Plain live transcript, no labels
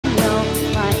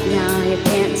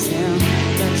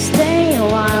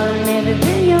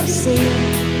see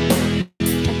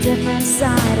a different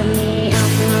side of me.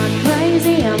 I'm not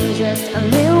crazy, I'm just a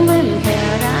little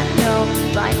impaired. I know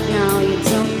right now you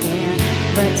don't care,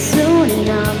 but soon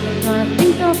enough you're gonna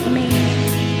think of me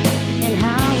and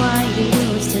how I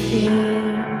used to be.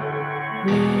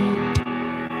 Me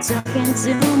talking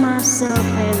to myself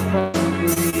in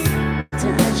public,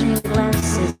 touching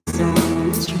glasses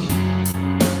on the street.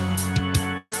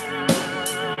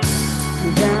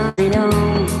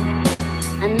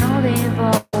 I know they've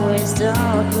always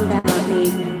talked about me.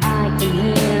 I can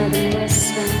hear them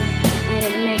whisper, and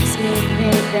it makes me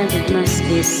think that it must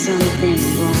be something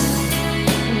wrong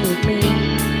with me.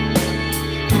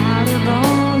 Out of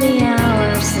all the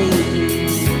hours thinking,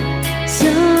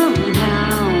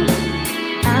 somehow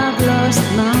I've lost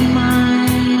my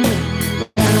mind.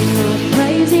 I'm not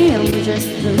crazy, I'm just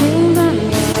a little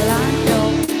unwell. I know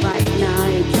right now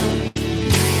you don't,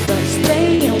 but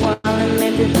stay a while and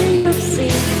maybe then you'll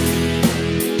see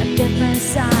a different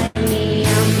side of me.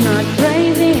 I'm not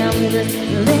crazy, I'm just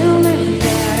a little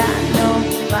impaired. I know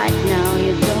right now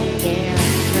you don't care,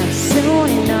 but soon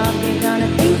enough you're gonna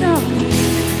think of me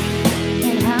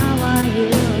and how I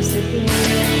used to be.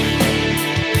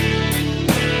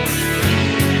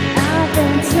 I've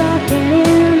been talking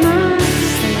in my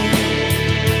sleep.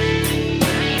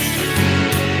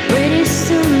 Pretty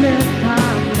soon they'll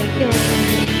come together.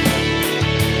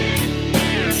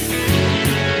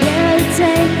 Yeah, they're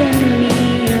taking me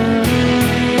away.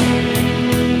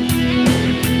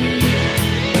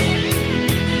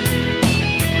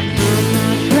 I'm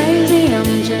not crazy,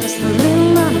 I'm just a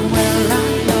little unwell. I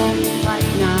know right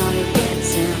now you can't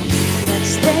tell, but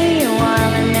stay a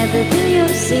while and never do you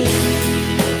see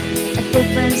a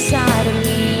different side of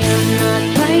me. I'm not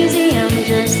crazy, I'm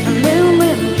just a little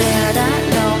impaired. I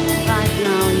know right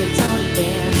now you don't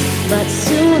care, but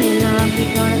soon enough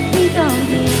you're gonna think of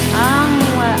me.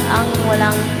 Ang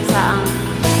walang saang.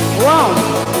 Wow!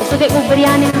 Gusto kayo kong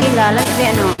biryani ng kilala, sabi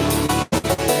ano?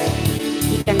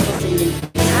 Ikan ko sinin.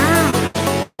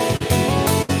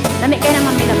 Dami kayo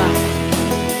naman may ba?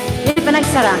 Hindi pa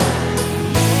nagsara.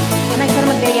 Nagsara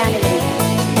mag-biryani rin.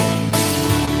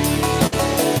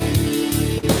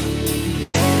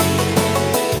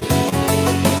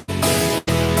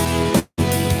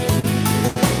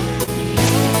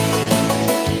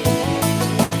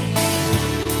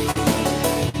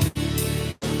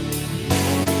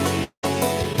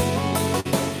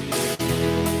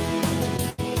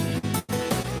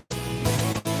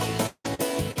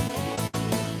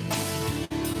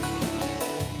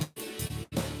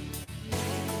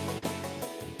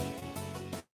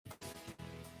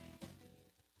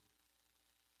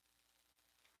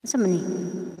 Somebody.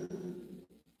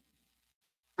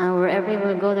 Wherever you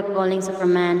will go, the calling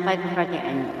Superman, 5:30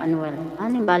 and Unwell.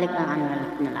 Ano yung balik ang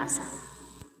Unwell na lasa?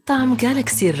 طعم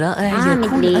جالكسي الرائع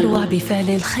يكون أروع بفعل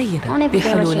الخير.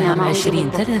 بحلول عام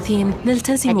 2030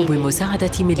 نلتزم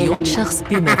بمساعدة مليون شخص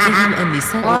بما فيهم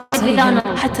النساء والطفل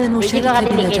حتى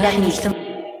نشارك بنجاح المجتمع.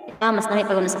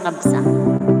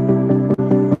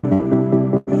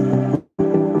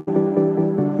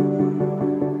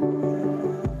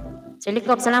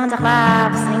 Silikop, salamat sa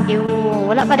claps. Thank you.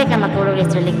 Wala pa rin ka matulog ni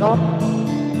Silikop.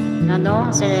 Ano?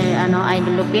 Si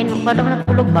Idol Lupin. Paano mo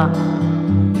natulog ba?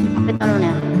 Kapit ano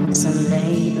niya? So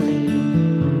lately,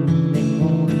 they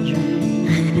won't dream.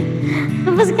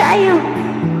 Tapos kayo.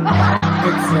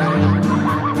 It's like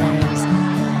there's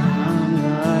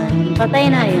someone.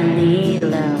 Patay na yung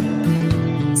dilaw.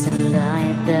 It's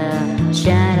like the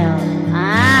shadow.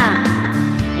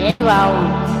 Wow.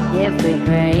 Every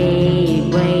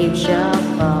great wave shall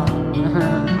fall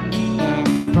and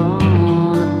fall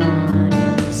upon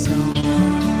your soul.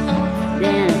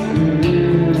 Then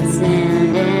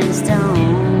sand and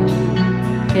stone,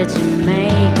 could you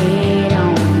make it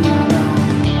on your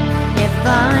own? If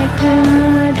I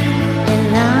could, then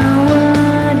I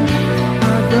would.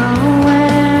 I'll go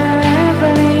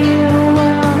wherever you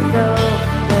will go,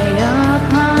 way up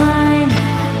high,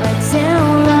 but till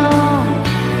long.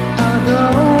 I'll go.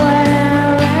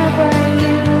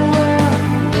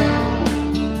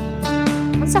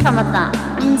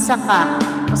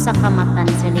 Usa ka mata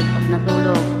ni Silikop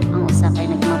natulog, ang usa kay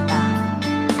nagmata.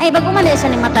 Ay, bago man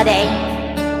siya ni mata day.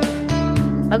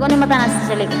 Bago ni mata na si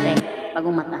Silikop day.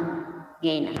 Bagong mata.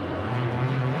 Gay na.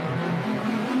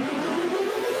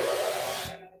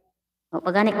 O,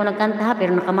 pagani ko nagkanta ha,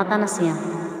 pero nakamata na siya.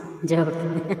 Joke.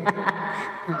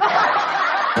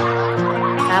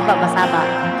 Saba ba, saba?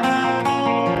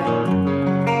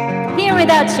 Here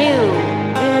without you.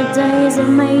 The days that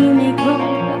made me grow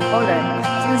older.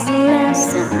 Since the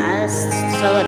last time I saw